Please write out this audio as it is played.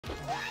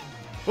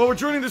Well, we're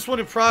joining this one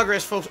in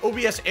progress, folks.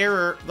 OBS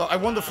error. I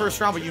won the first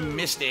round, but you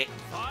missed it.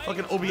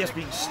 Fucking OBS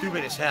being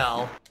stupid as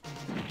hell.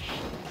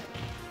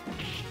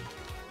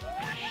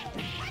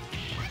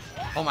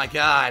 Oh my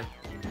god.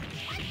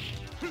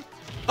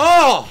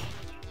 Oh!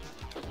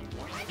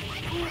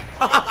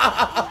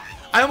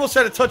 I almost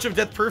had a touch of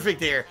Death Perfect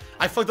there.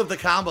 I fucked up the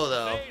combo,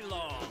 though.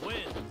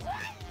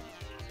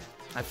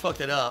 I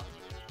fucked it up.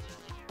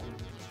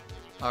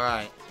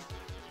 Alright.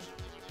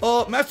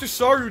 Master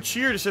Saru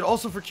cheered and said,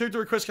 also for character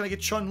request, can I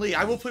get Chun-Li?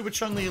 I will play with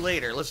Chun-Li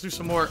later. Let's do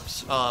some more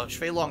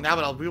Shui Long now,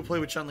 but we'll play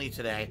with Chun-Li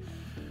today.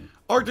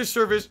 Art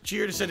Service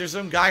cheered and said there's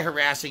some guy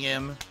harassing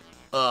him.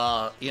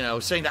 You know,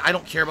 saying that I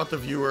don't care about the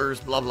viewers,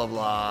 blah, blah,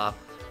 blah.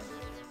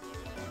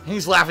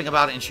 He's laughing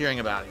about it and cheering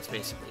about it,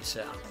 basically,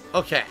 so.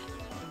 Okay.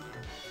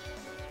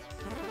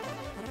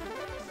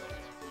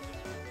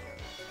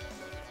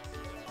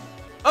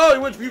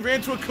 Oh, he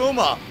ran to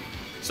Akuma.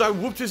 So I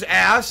whooped his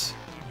ass.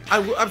 I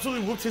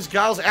absolutely whooped his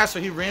Guile's ass, so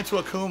he ran to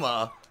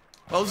Akuma.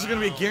 Well, this is going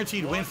to be a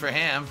guaranteed win for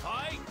him.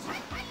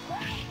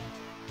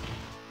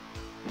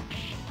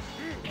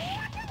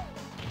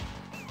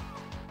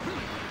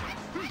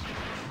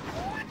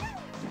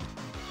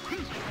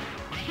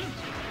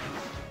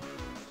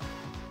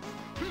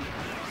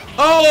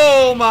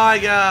 Oh my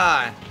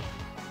god!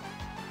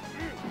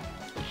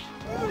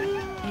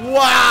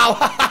 Wow!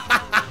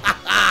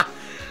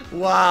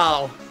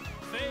 Wow!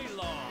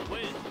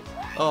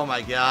 Oh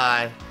my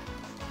god!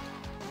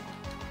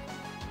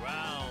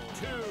 Round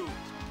 2,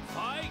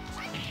 fight!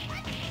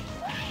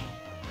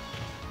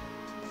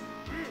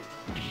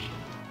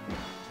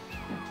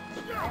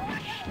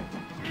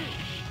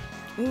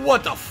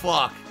 What the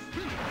fuck?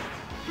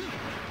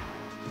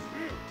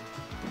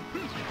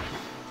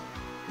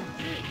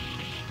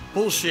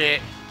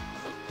 Bullshit.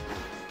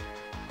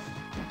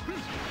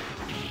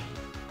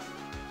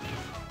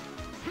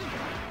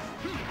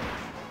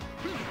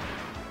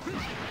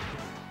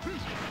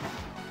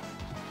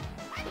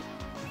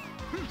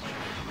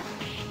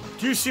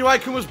 Do you see why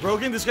Akuma's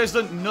broken? This guy's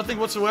done nothing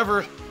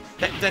whatsoever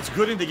that's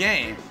good in the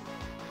game.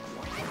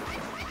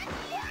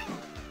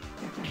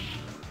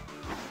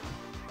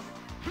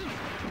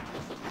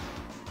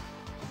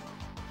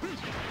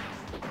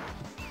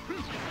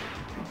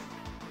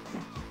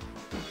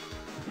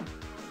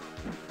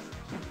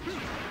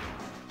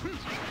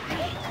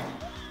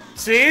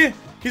 See?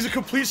 He's a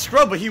complete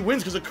scrub, but he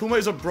wins because Akuma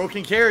is a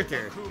broken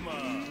character.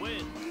 Akuma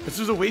wins. This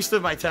is a waste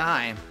of my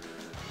time.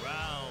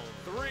 Round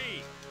 3,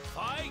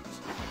 fight!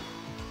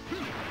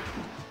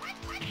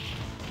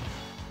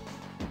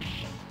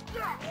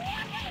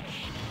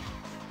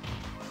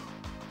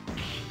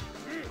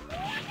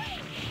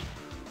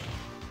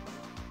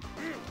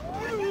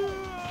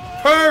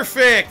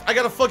 Perfect! I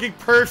got a fucking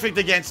perfect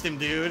against him,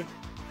 dude.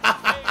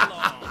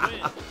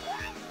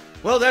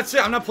 Well, that's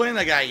it. I'm not playing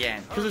that guy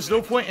again. Because there's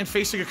no point in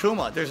facing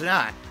Akuma. There's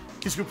not.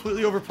 He's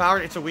completely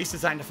overpowered. It's a waste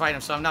of time to fight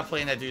him, so I'm not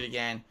playing that dude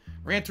again.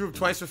 Ran through him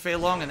twice with Fei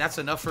Long, and that's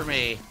enough for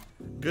me.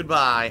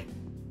 Goodbye.